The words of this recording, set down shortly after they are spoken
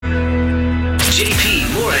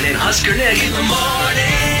JP, Lauren, and Husker Nick in the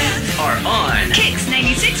morning are on Kicks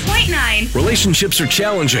 96.9. Relationships are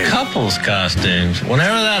challenging. Couples costumes.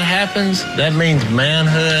 Whenever that happens, that means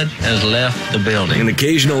manhood has left the building. And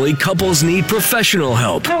occasionally, couples need professional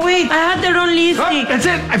help. No, wait. I had the wrong lipstick. That's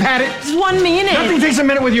it. I've had it. Just 1 minute. Nothing takes a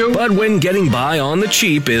minute with you. But when getting by on the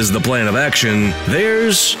cheap is the plan of action,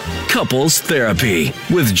 there's couples therapy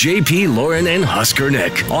with JP, Lauren, and Husker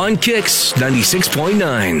Nick on Kicks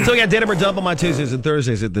 96.9. So we got Date 'Em or Dump 'Em on Tuesdays and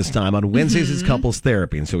Thursdays at this time. On Wednesdays, it's couples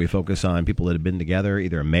therapy. And so we focus on people that have been together,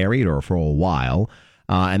 either married or for a while.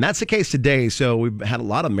 And that's the case today. So we've had a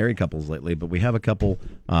lot of married couples lately, but we have a couple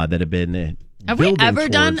that have been Have we ever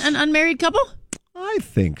done an unmarried couple? I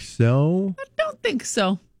think so. I don't think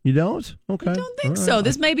so. You don't? Okay. I don't think All so. right.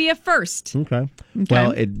 This may be a first. Okay.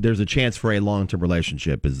 Well, there's a chance for a long-term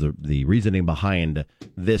relationship is the reasoning behind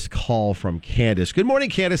this call from Candace. Good morning,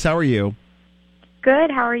 Candace. How are you?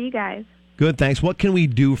 Good. How are you guys? Good, thanks. What can we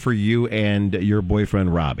do for you and your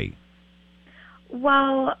boyfriend, Robbie?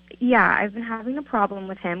 Well, yeah, I've been having a problem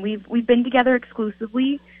with him. We've been together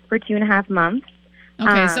exclusively for 2.5 months.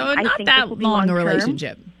 Okay, so I not think that this will be long a long-term.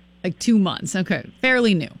 relationship. Like 2 months. Okay,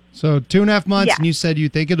 fairly new. So 2.5 months, Yeah. and you said you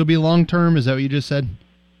think it'll be long term. Is that what you just said?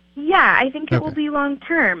 Yeah, I think it will Okay. be long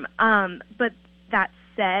term. But that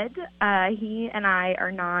said, he and I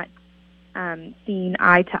are not seeing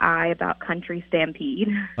eye to eye about Country Stampede.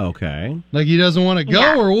 Okay. Like he doesn't want to go,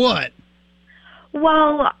 Yeah. or what?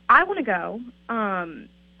 Well, I want to go.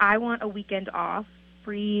 I want a weekend off,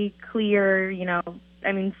 free, clear,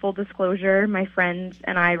 full disclosure, my friends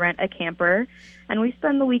and I rent a camper, and we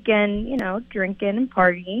spend the weekend, drinking and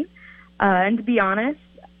partying. And to be honest,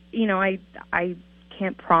 I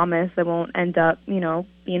can't promise I won't end up,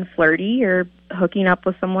 being flirty or hooking up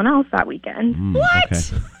with someone else that weekend. What?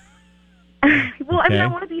 Okay. Well, I Okay.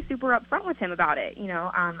 want to be super upfront with him about it, and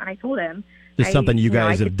I told him. Just something you I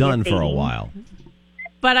guys could have see it done for a dating. while.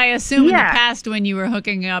 But I assume in the Yeah. past when you were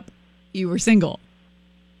hooking up, you were single.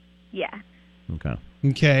 Yeah. Okay.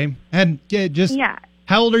 Okay. And just Yeah.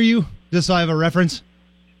 how old are you? Just so I have a reference.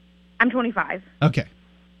 I'm 25. Okay.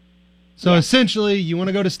 So essentially, you want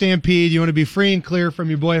to go to Stampede. You want to be free and clear from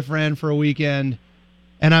your boyfriend for a weekend,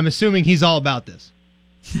 and I'm assuming he's all about this.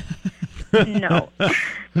 No.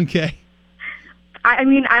 Okay. I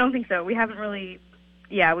don't think so. We haven't really.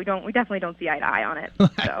 Yeah, we definitely don't see eye to eye on it.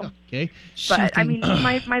 So, Okay. but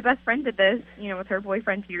my best friend did this, with her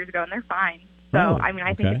boyfriend 2 years ago, and they're fine. So, Oh, I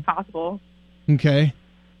think okay. it's possible. Okay.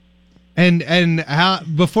 And how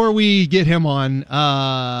before we get him on,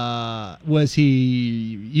 was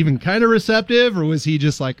he even kind of receptive, or was he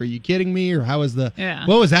just like, "Are you kidding me?" Or how was the? Yeah.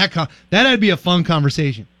 What was that? That'd be a fun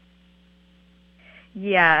conversation.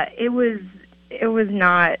 Yeah, it was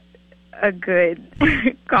not a good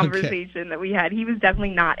conversation that we had. He was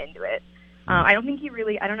definitely not into it. I don't think he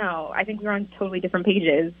really. I don't know. I think we were on totally different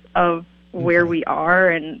pages of where we are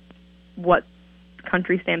and what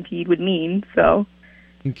Country Stampede would mean. So.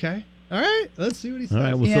 Okay. All right. Let's see what he says. All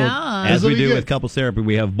right. Well, Yeah. so as This'll we be do good. with couples therapy,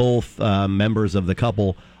 we have both members of the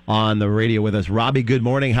couple on the radio with us. Robbie, good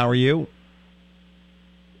morning. How are you?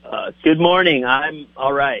 Good morning. I'm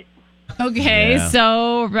all right. Okay, Yeah.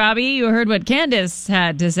 so Robbie, you heard what Candace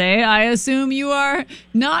had to say. I assume you are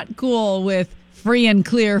not cool with free and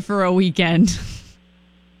clear for a weekend.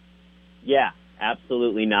 Yeah,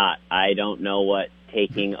 absolutely not. I don't know what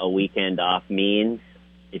taking a weekend off means.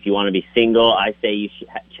 If you want to be single, I say you should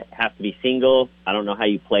have to be single. I don't know how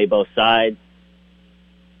you play both sides.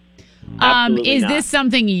 Absolutely Is not. this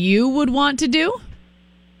something you would want to do?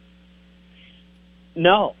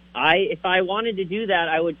 No. If I wanted to do that,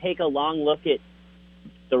 I would take a long look at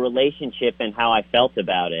the relationship and how I felt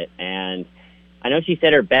about it. And I know she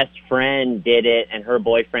said her best friend did it and her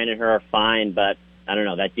boyfriend and her are fine, but I don't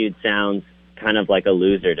know. That dude sounds kind of like a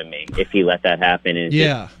loser to me if he let that happen and is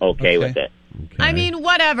just okay with it. I mean,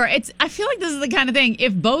 whatever. I feel like this is the kind of thing.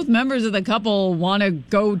 If both members of the couple want to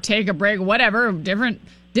go take a break, whatever, different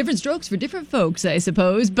strokes for different folks, I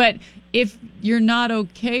suppose. But if you're not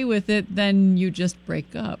okay with it, then you just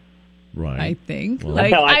break up. Right. I think. Well,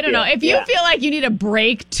 like That's how I I don't know. feel. If you Yeah. feel like you need a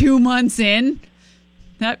break 2 months in,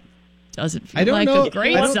 that doesn't feel I don't like know- a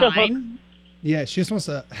great I don't know if sign. Yeah, she just wants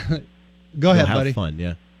to. Go ahead, have buddy. fun,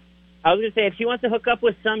 yeah. I was going to say, if she wants to hook up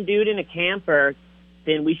with some dude in a camper,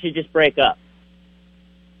 then we should just break up.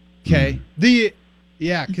 Okay.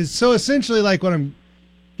 Because so essentially, like what I'm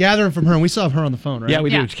gathering from her, and we still have her on the phone, right? Yeah, we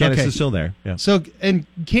do. Yeah. Candace Okay. is still there. Yeah. So, and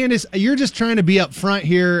Candace, you're just trying to be up front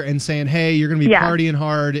here and saying, hey, you're going to be Yeah. partying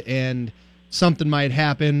hard and something might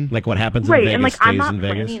happen. Like what happens Right, in Vegas and I'm stays not in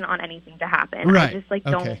Vegas. planning on anything to happen. Right. I just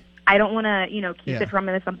don't. Okay. I don't want to, keep Yeah. it from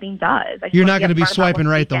it if something does. I just You're wanna not going to be upfront about swiping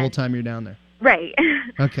what's right the whole weekend. time you're down there. Right.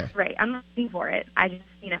 Okay. Right. I'm not looking for it. I just,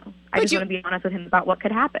 I But just you- want to be honest with him about what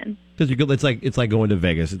could happen. Because it's like going to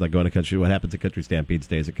Vegas. It's like going to country. What happens at Country Stampede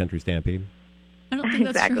stays at Country Stampede. I don't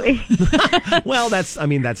think that's true. Exactly. Well, that's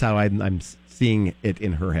how I'm seeing it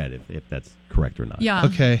in her head, if that's correct or not. Yeah.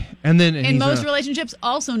 Okay. And then In he's most a- relationships,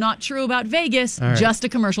 also not true about Vegas, All right. just a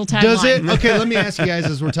commercial tagline. Does it? Okay, let me ask you guys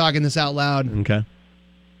as we're talking this out loud. Okay.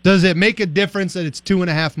 Does it make a difference that it's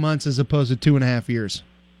 2.5 months as opposed to 2.5 years?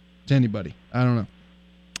 To anybody? I don't know.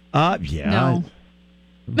 Yeah. No.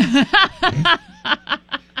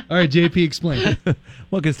 All right, JP, explain.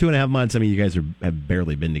 Well, because 2.5 months, I mean, you guys have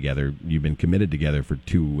barely been together. You've been committed together for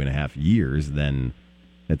 2.5 years, then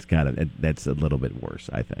that's a little bit worse,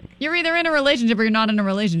 I think. You're either in a relationship or you're not in a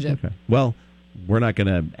relationship. Okay. Well, we're not going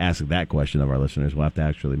to ask that question of our listeners. We'll have to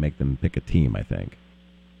actually make them pick a team, I think.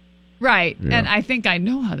 Right. Yeah. And I think I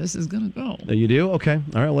know how this is going to go. You do? Okay.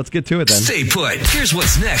 All right, let's get to it then. Stay put. Here's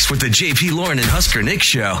what's next with the JP Lauren and Husker Nick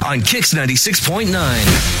show on Kix 96.9.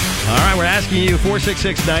 All right, we're asking you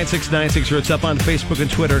 466-9696. It's up on Facebook and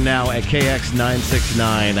Twitter now at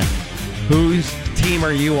KX969. Whose team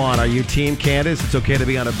are you on? Are you Team Candace? It's okay to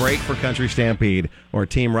be on a break for Country Stampede. Or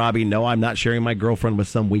Team Robbie? No, I'm not sharing my girlfriend with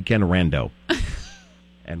some weekend rando.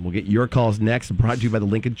 And we'll get your calls next. Brought to you by the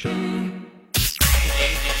Lincoln Church. Ain't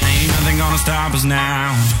nothing gonna stop us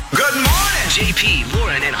now. Good morning. JP,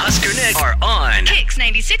 Lauren, and Husker Nick are on Kix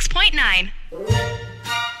 96.9.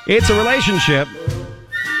 It's a relationship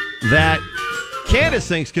that Candace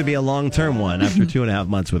thinks could be a long-term one after 2.5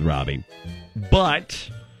 months with Robbie. But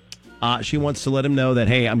she wants to let him know that,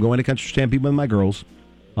 hey, I'm going to Country Stampede with my girls.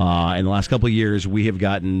 In the last couple of years, we have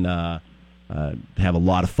gotten have a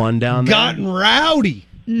lot of fun down there. Gotten rowdy.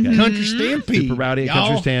 Country Stampede. Super rowdy at y'all.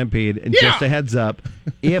 Country Stampede. And Yeah. just a heads up,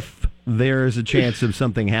 if there's a chance of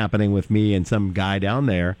something happening with me and some guy down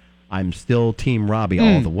there, I'm still Team Robbie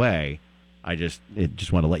all the way. I just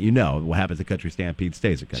want to let you know what happens at Country Stampede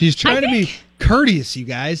stays at Country. She's trying to be courteous, you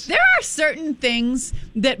guys. There are certain things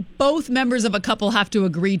that both members of a couple have to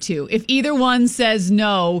agree to. If either one says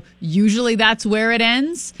no, usually that's where it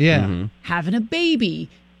ends. Yeah. Having a baby,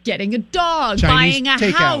 getting a dog, Chinese buying a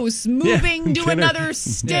takeout. house, moving to another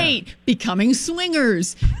state, becoming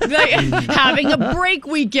swingers, like, having a break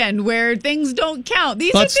weekend where things don't count.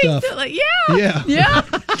 These Butt are things stuff. that, yeah.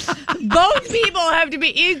 Both people have to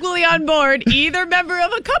be equally on board. Either member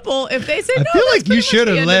of a couple, if they say I no, feel that's like you pretty much should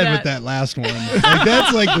the have end led of with that last one. Like,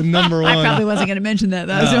 that's like the number one. I probably wasn't going to mention that.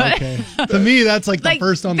 That's Oh, why. okay. To me, that's like the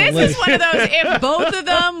first on the this list. is one of those, if both of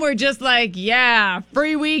them were just like, yeah,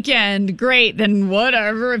 free weekend, great, then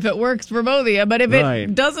whatever, if it works for both of you. But if Right.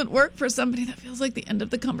 it doesn't work for somebody, that feels like the end of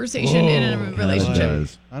the conversation in a relationship.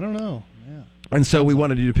 does. I don't know. And so we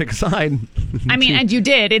wanted you to pick a side. I mean, and you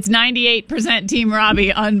did. It's 98% Team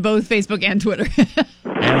Robbie on both Facebook and Twitter.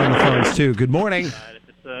 And on the phones, too. Good morning.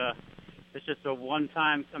 It's just a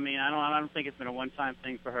one-time. I mean, I don't think it's been a one-time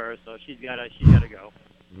thing for her. So she's got to go.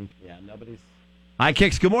 Yeah, nobody's. Hi,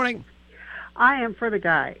 Kix. Good morning. I am for the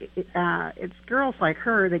guy. It's girls like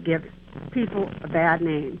her that give people a bad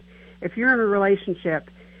name. If you're in a relationship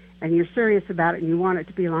and you're serious about it and you want it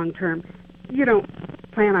to be long-term, you don't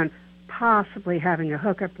plan on possibly having a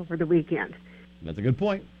hookup over the weekend. That's a good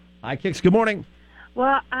point. Hi, Kix. Good morning.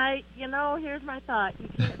 Well, here's my thought. You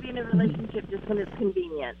can't be in a relationship just when it's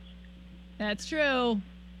convenient. That's true.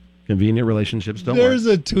 Convenient relationships don't There's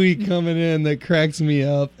work. a tweet coming in that cracks me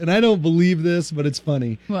up, and I don't believe this, but it's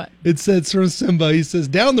funny. What? It says from Simba, he says,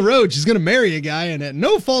 down the road, she's going to marry a guy, and at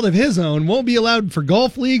no fault of his own, won't be allowed for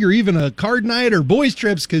golf league or even a card night or boys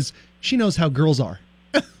trips because she knows how girls are.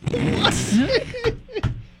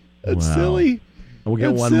 That's Wow. silly. We'll get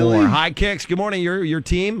That's one silly. more. Hi, Kix. Good morning. Your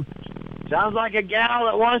team? Sounds like a gal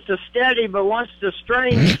that wants to steady but wants to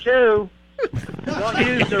strange too. Don't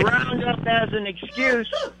use the roundup as an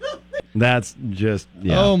excuse. That's just,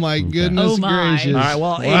 yeah. Oh, my goodness Oh, my. gracious. All right,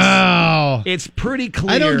 well, wow. It's pretty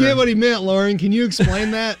clear. I don't get what he meant, Lauren. Can you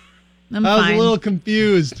explain that? I'm I was fine. a little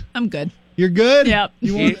confused. I'm good. You're good? Yep.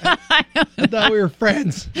 You want, I thought we were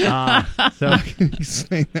friends. So,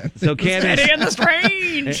 Explain that. so Candace. Steady and the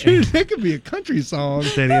Strange. Dude, that could be a country song.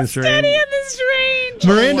 Steady and Strange. Steady and the Strange.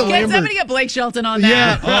 Miranda Get Lambert. somebody get Blake Shelton on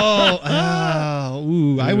Yeah. that.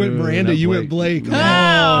 Ooh, I went Miranda, not you went Blake. Blake.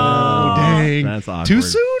 Oh, dang. That's awkward. Too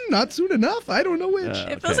soon? Not soon enough? I don't know which.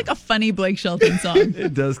 It feels like a funny Blake Shelton song.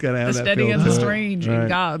 It does kind of The have that Steady feel and the to it. Strange in Right.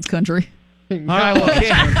 God's country. All right,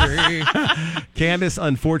 well, Candace,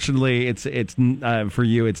 unfortunately, it's for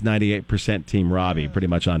you, it's 98% Team Robbie, pretty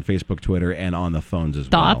much on Facebook, Twitter, and on the phones as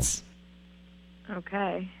Thoughts?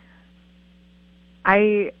 Okay.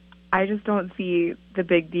 I just don't see the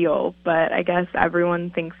big deal, but I guess everyone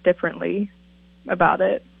thinks differently about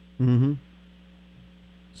it. well. Mm-hmm.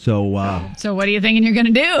 So, So what are you thinking you're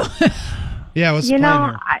going to do? Yeah, what's You the plan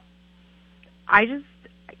know, here? I just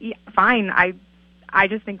fine. I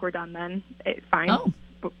just think we're done then. It's fine. Oh.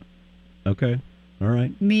 okay. All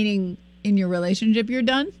right. Meaning in your relationship you're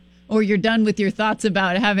done? Or you're done with your thoughts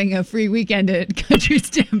about having a free weekend at Country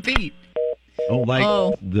Stampede? Oh,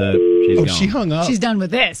 Oh, she's gone. she hung up. She's done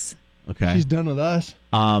with this. Okay. She's done with us.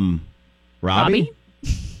 Robbie?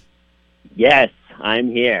 Yes, I'm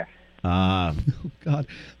here. Oh God,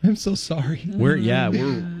 I'm so sorry. We're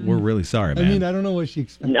really sorry, man. I mean, I don't know what she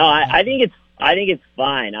expected. No, I think it's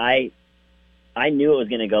fine. I knew it was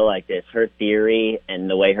going to go like this. Her theory and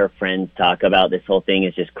the way her friends talk about this whole thing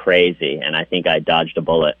is just crazy, and I think I dodged a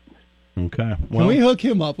bullet. Okay. Can we hook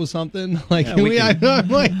him up with something? Like, I'm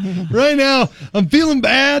like, right now, I'm feeling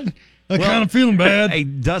bad. I'm kind of feeling bad. Hey,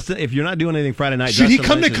 Dustin, if you're not doing anything Friday night, Should he Dustin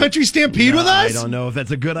come to Lynch is- Country Stampede with us? I don't know if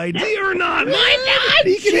that's a good idea or not. Why not?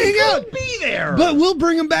 He can hang out. Be there. But we'll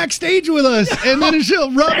bring him backstage with us, and then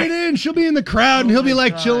she'll rub it in. She'll be in the crowd, and he'll be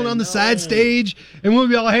like chilling on the side stage, and we'll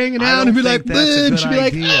be all hanging out, and he'll be like, "Bleh," and she'll be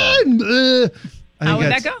like, "Bleh." How would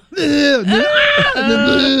that go?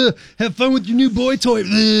 Bleh. Have fun with your new boy toy.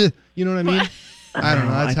 Bleh. You know what I mean? I don't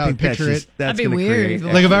know. That's how I think picture that's it. That'd be gonna weird.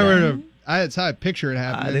 create Like if I extra- were to, that's how I picture it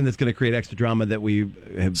happening. I think that's going to create extra drama that we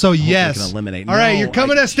have So hopefully yes, can eliminate. All right, No, you're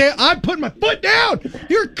coming to stand. I'm putting my foot down.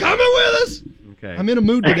 You're coming with us. Okay. I'm in a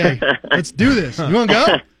mood today. Let's do this. You want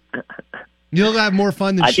to go? You'll have more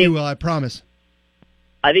fun than I she think- will. I promise.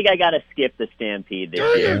 I think I got to skip the Stampede this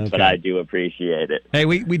year, but Okay. I do appreciate it. Hey,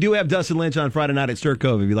 we do have Dustin Lynch on Friday night at Stir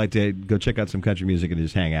Cove if you'd like to go check out some country music and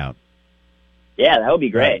just hang out. Yeah, that would be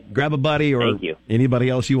great. Grab a buddy or Thank you. anybody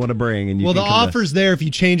else you want to bring. And you Well, can the come to- offer's there if you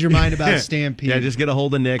change your mind about Stampede. Yeah, just get a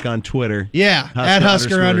hold of Nick on Twitter. Yeah, at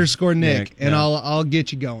Husker_Nick, and yeah. I'll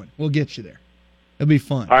get you going. We'll get you there. It'll be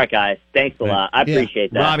fun. All right, guys. Thanks a lot. I Yeah.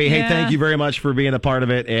 appreciate that. Robbie, hey, Yeah. thank you very much for being a part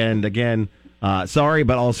of it. And again, sorry,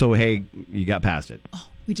 but also, hey, you got past it.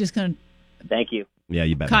 We just kind Thank you. Yeah,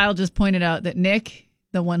 you bet. of, Kyle just pointed out that Nick,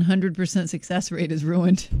 the 100% success rate is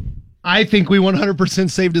ruined. I think we 100%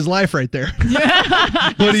 saved his life right there.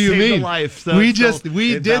 What do you Saved a mean? life, so we it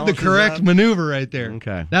did the balances correct out. maneuver right there.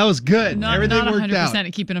 Okay. That was good. Everything not worked 100% out.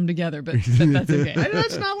 at keeping them together, but that's okay.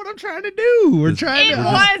 That's not what I'm trying to do. We're trying It to.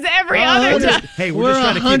 was every other time. Hey, we're just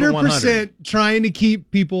trying to keep it 100. trying to keep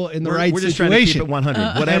people in the right We're just situation. trying to keep it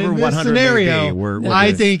 100. Whatever and in this 100 scenario, may be, we're I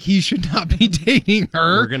gonna- think he should not be dating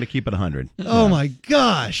her. We're going to keep it 100. Oh my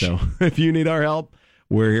gosh. So if you need our help,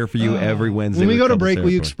 we're here for you every Wednesday. When we with go to Couples break, will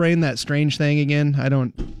you Territory. explain that strange thing again? I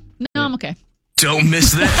don't. No, I'm okay. Don't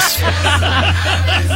miss this.